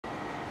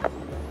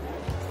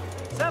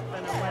Up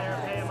and a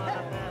winner, pay him on the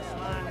fast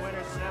line,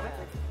 winner 7.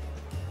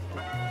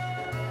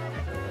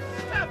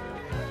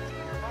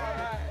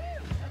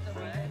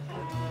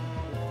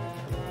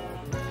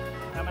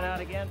 Coming out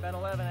again, bet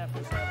 11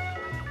 after 7.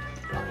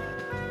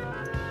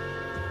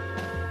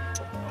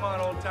 Come on,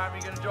 old timer,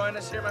 you gonna join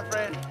us here, my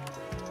friend?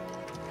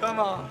 Come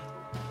on.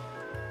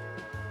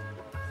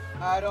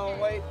 I don't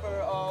wait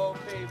for old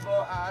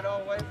people. I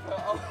don't wait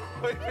for old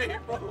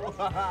people.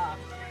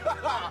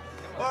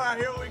 All right,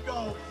 here we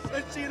go.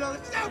 Let's see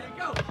another step. Here we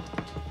go.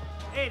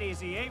 8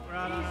 easy 8. We're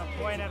out on a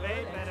point of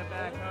 8. Bet it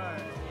back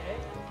hard.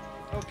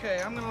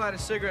 Okay, I'm gonna light a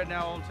cigarette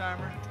now, old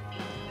timer.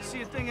 See,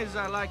 the thing is,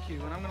 I like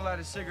you, and I'm gonna light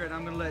a cigarette, and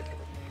I'm gonna let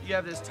you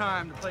have this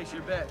time to place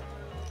your bet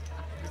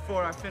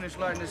before I finish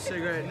lighting this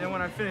cigarette. And then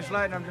when I finish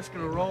lighting, I'm just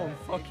gonna roll and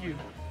fuck you.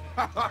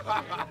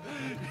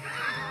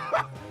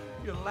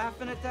 You're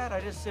laughing at that? I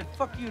just said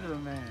fuck you to the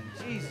man.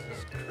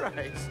 Jesus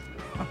Christ.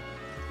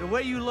 The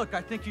way you look,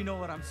 I think you know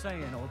what I'm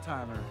saying, old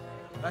timer.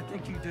 I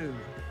think you do.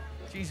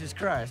 Jesus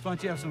Christ, why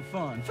don't you have some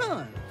fun?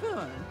 Fun.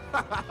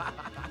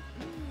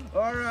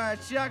 All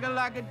right,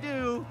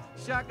 shaka-laka-doo,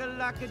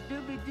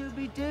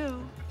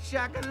 shaka-laka-dooby-dooby-doo,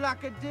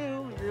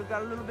 shaka-laka-doo. You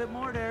got a little bit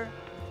more there.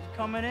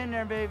 Coming in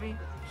there, baby.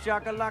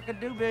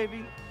 Shaka-laka-doo,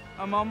 baby.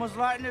 I'm almost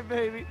lighting it,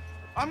 baby.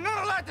 I'm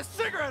gonna light the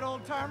cigarette,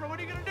 old timer. What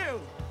are you gonna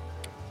do?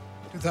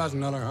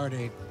 $2,000 hard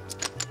 8.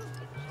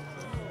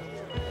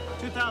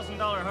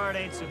 $2,000 hard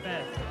 8's a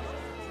bet.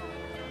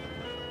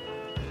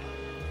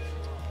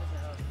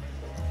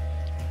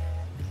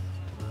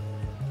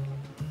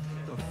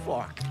 The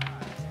fuck?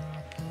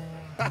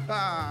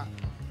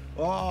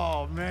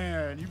 Oh,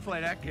 man, you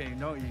play that game,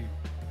 don't you?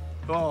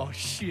 Oh,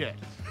 shit.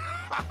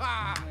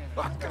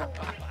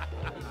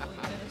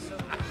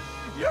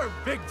 You're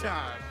big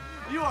time.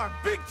 You are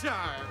big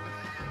time.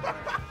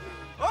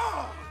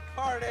 Oh,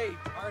 hard 8.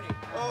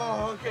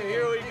 Oh, okay,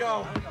 here we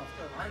go.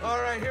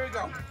 All right, here we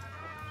go.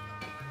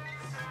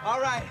 All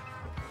right,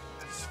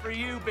 this is for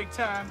you, big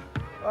time.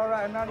 All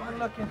right, I'm not even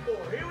looking.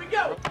 Here we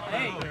go.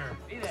 Hey,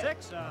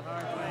 6, a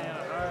hard play and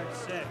a hard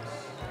 6.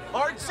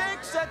 Hard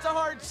 6? That's a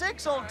hard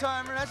 6, old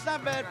timer. That's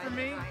not bad for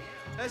me.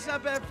 That's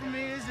not bad for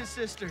me, is it,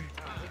 sister?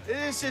 It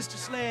is Sister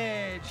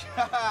Sledge.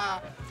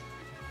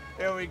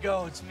 There we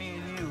go. It's me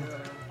and you.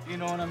 You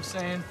know what I'm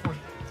saying?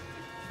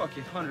 Fuck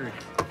it, 100.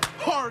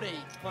 Hard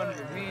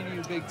 800. Me and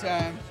you, big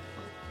time.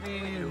 Me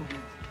and you.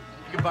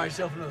 You can buy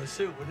yourself another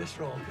suit with this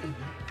roll, couldn't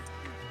you?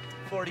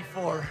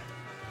 44.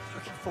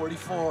 Fucking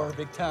 44,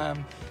 big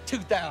time.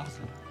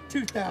 2,000.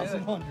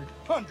 2,000, 100.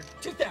 100.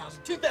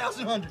 2,000.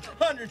 2,000, 100.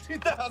 100.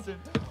 2,000.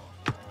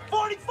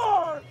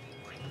 44!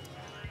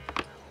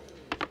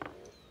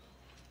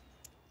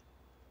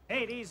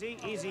 8 easy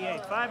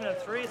 8. 5 and a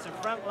 3. It's a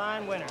front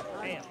line winner.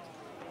 Pay him.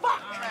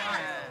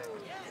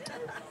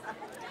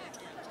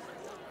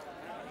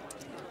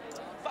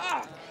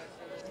 Fuck!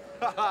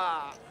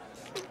 Fuck!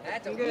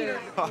 That's a winner.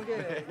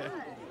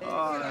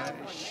 Oh,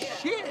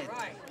 shit!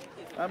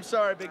 I'm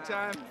sorry, big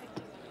time.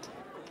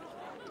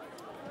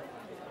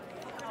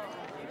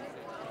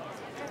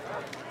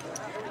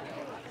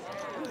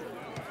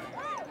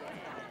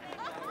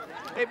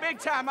 Hey, big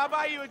time, I'll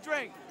buy you a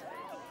drink.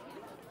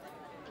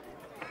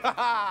 Big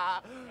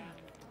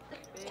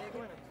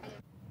winner.